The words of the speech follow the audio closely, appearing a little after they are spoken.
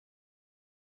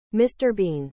Mr.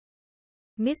 Bean.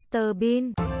 Mr.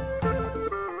 Bean.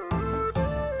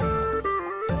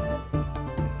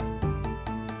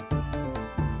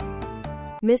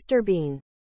 Mr. Bean.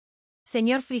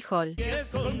 Señor Frijol.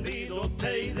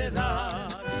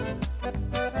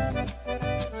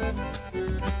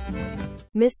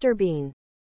 Mr. Bean.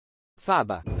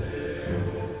 Faba.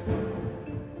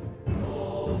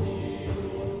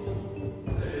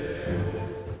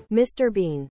 Mr.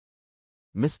 Bean.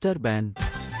 Mr. Ben.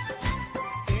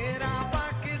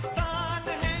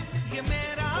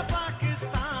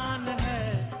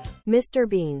 Mr.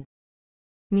 Bean.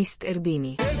 Mr.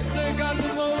 Beanie.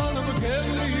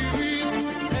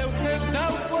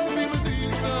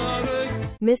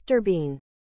 Mr. Bean.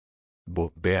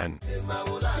 Ben.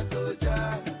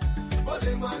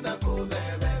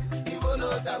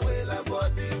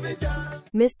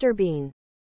 Mr. Bean.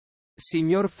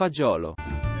 Signor Fagiolo.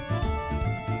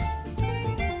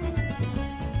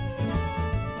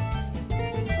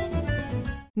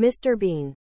 Mr.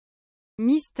 Bean.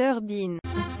 Mr. Bean.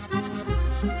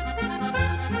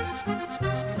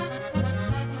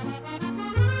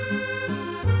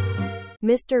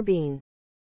 Mr. Bean.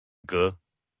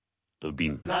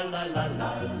 Bean.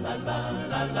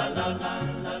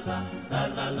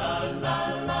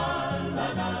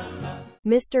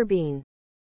 Mr. Bean.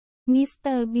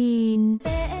 Mr. Bean.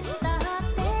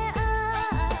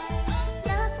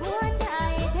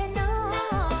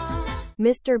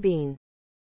 Mr. Bean.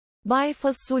 Bay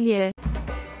fasulye.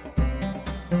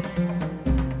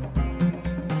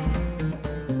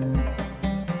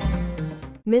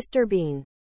 Mr. Bean.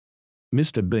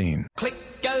 Mr. Bean. Click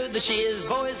go the shears,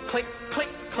 boys, click, click,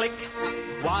 click.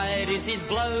 Wide is his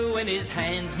blow and his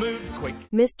hands move quick.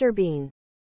 Mr. Bean.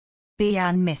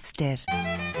 Beanmester.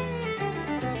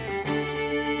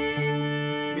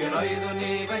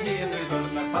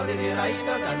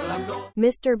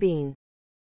 Mr. Bean.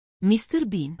 Mr.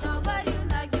 Bean.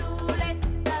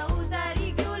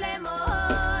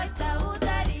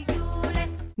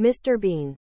 Mr.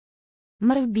 Bean.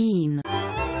 Marbean.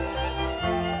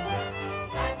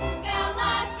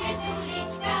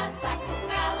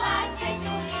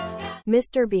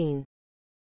 Mr. Bean.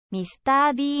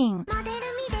 Mr. Bean.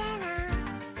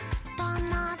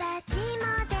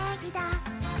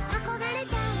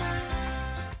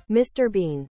 Mr.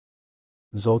 Bean.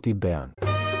 Zolty Ben.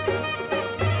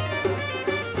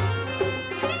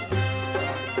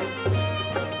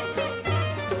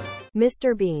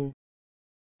 Mr. Bean.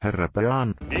 Herra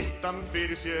Pean.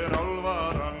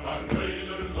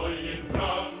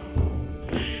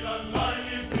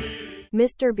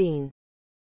 Mr. Bean.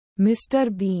 Mr.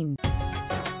 Bean.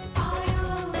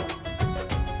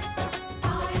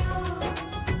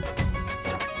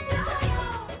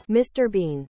 Mr.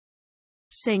 Bean.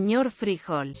 Señor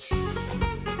Frijol.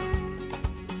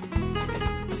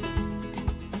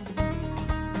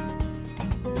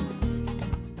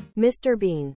 Mr.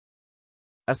 Bean.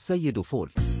 السيد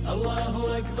فول.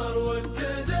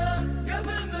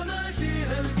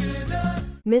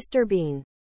 Mr. Bean.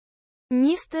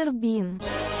 Mr. Bean.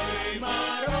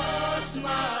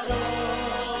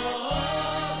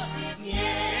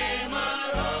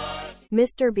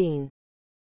 Mr. Bean.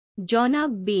 Jonah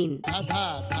Bean.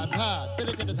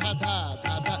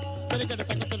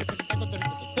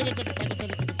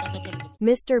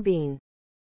 Mr. Bean.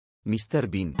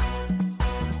 Mr. Bean.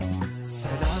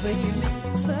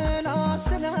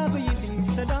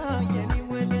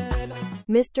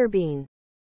 Mr. Bean.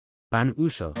 Pan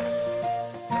Uso.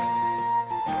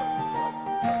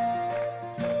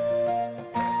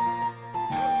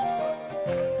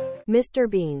 Mr.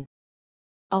 Bean.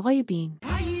 آقای بین.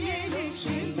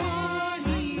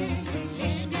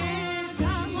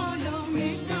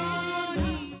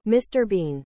 Mr.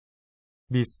 Bean.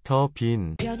 Mr.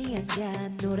 Bean. 편히 앉아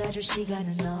놀아줄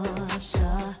시간은 없어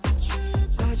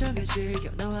과정을 즐겨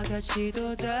너와 같이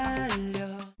또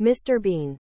달려 Mr.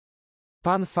 Bean.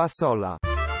 Pan Fasola.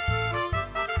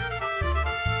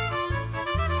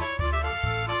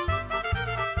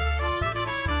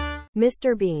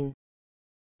 Mr. Bean.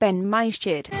 Ben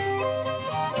Maished.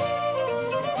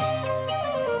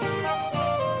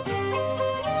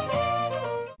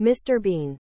 Mr.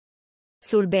 Bean.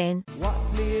 Surben.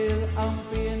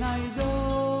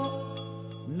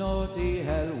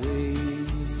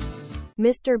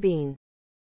 Mr. Bean.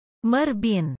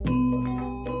 Marbean.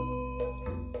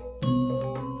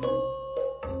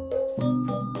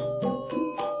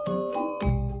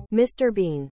 Mr.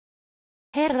 Bean.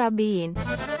 Herra Bean.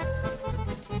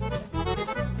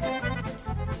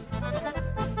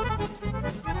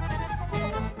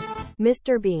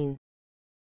 Mr. Bean.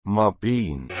 Ma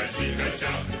Bean.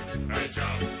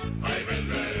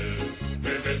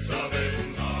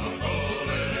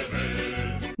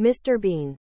 Mr.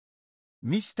 Bean.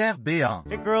 Mr. Bean.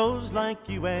 It grows like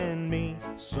you and me,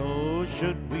 so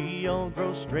should we all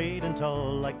grow straight and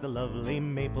tall like the lovely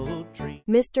maple tree.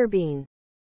 Mr. Bean.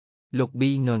 លោក B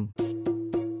នុន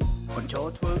คนโช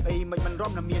ว์ធ្វើអីមិនមិន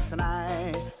រំណាមានស្នេ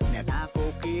ហ៍អ្នកណាក៏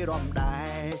គេរំដែ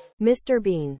រ Mr.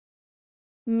 Bean.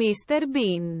 Mr.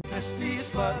 Bean. Esti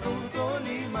sparuto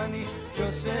ni mani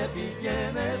Giuseppe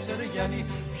viene seriani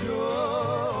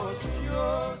Pios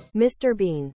pios Mr.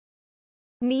 Bean.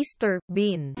 Mr.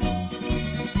 Bean.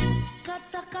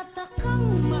 Kata-kata kang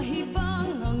mahibang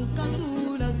ang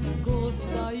katulad ko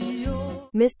sa'yo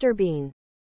Mr. Bean.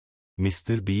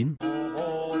 Mr. Bean.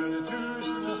 Åren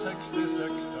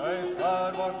 1066 ei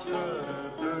fär vart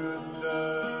förebudde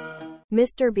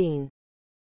Mr. Bean.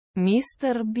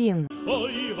 Mr. Bean.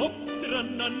 Oi hop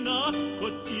tranana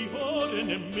Kotti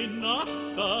hårene minna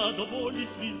Kada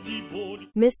bolis visiboli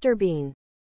Mr. Bean.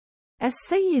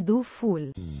 السيد فول.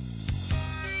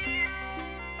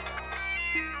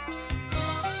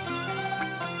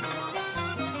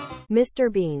 Mr.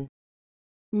 Bean.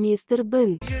 Mr.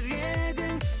 Bean.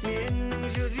 Жүрегім менің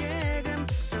жүрегім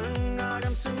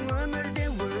сыңарымсың өмірде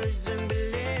өзің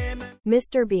білемін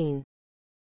Mr. Bean.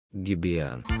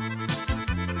 Gibeon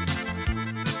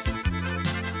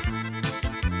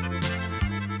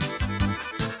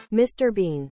Mr.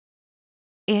 Bean.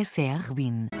 Sr.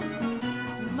 Bean.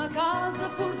 Uma casa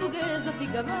portuguesa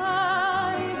fica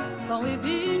bem Pão e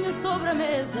vinho sobre a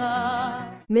mesa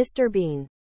Mr. Bean.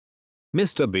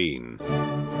 Mr. Bean.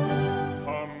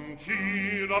 Come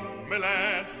cheer up my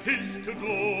lads Tis to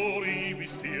glory we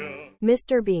steer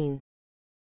Mr. Bean.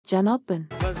 جنابن.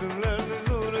 Kazınlarını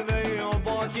zor değiyor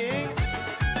bakayım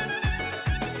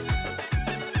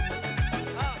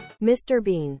Mr.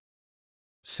 Bean.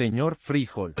 Señor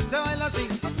Frijol. Se baila así,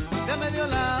 de medio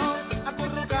lado,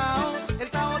 acurrucao, el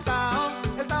tao tao,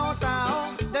 el tao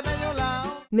tao, de medio lado.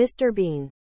 Mr. Bean.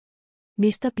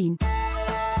 Mr. Bean.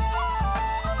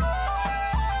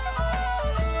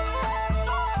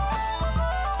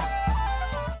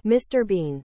 Mr.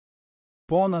 Bean.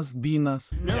 Ponas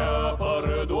Beanas.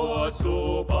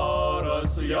 Neparduosiu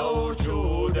paras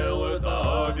jaučiu dėl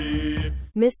tavi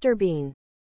Mr. Bean.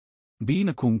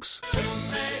 Beanekungs.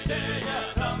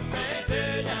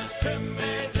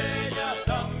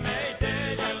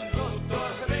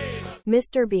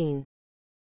 Mr. Bean.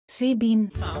 C. Bean.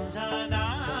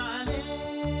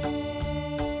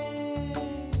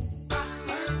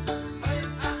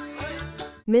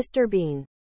 Mr. Bean.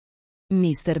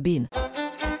 Mr. Bean.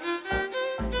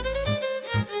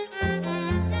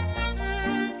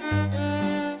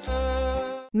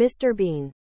 Mr.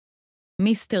 Bean.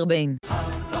 Mr. Bean.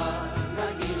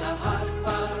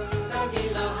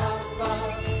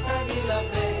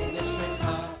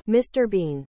 Mr.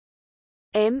 Bean.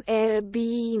 M.R.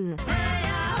 Bean.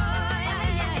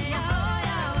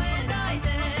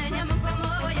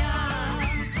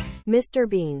 Mr.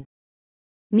 Bean.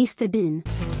 Mr. Bean.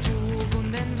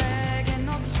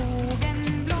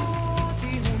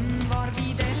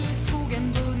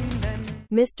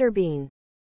 Mr. Bean.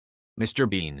 Mr.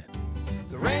 Bean.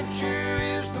 The rancher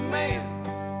is the man.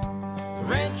 The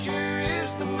rancher is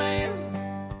the man.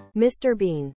 Mr.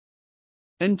 Bean.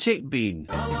 Yn Chick Bean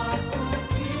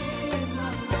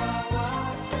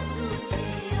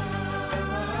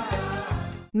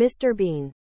Mr.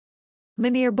 Bean.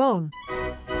 Meneer Boon.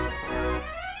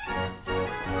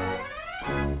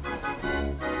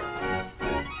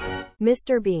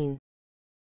 Mr. Bean.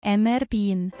 M.R.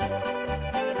 Bean.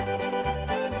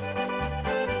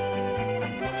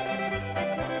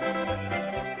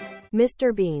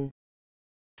 Mr. Bean.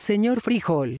 Señor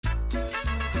Frijol.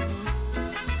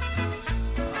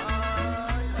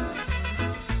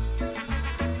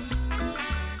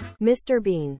 Mr.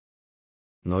 Bean.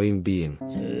 Noim Bean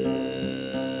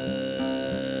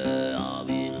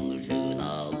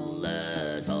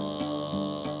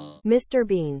Mr.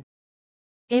 Bean.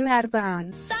 M.R.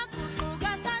 Bean.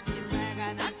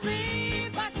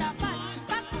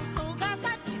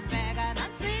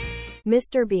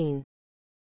 Mr. Bean.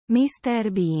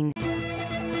 Mr. Bean.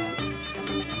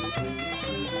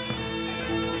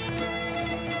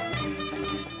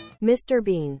 Mr.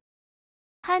 Bean.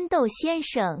 憨豆先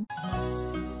生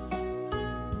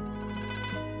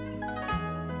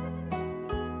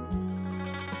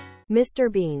Mr.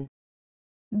 Bean.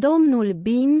 Domnul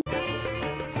Bean.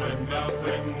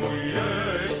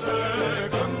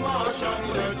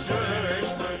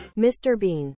 Mr.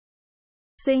 Bean.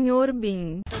 Senhor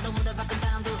Bean.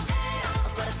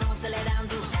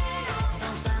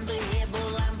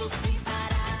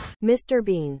 Mr.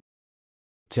 Bean.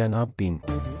 Janab Bean.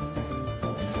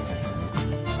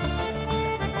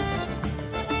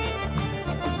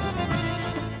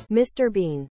 Mr.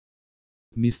 Bean.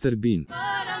 Mr. Bean.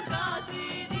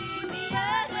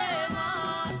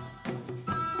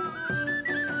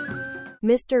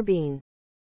 Mr. Bean.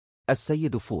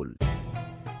 السيد فول.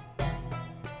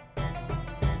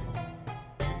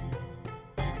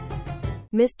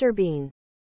 Mr. Bean.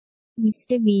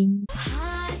 Mr. Bean.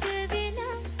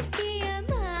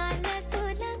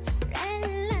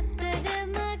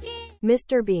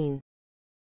 Mr. Bean.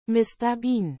 Mr.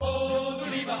 Bean.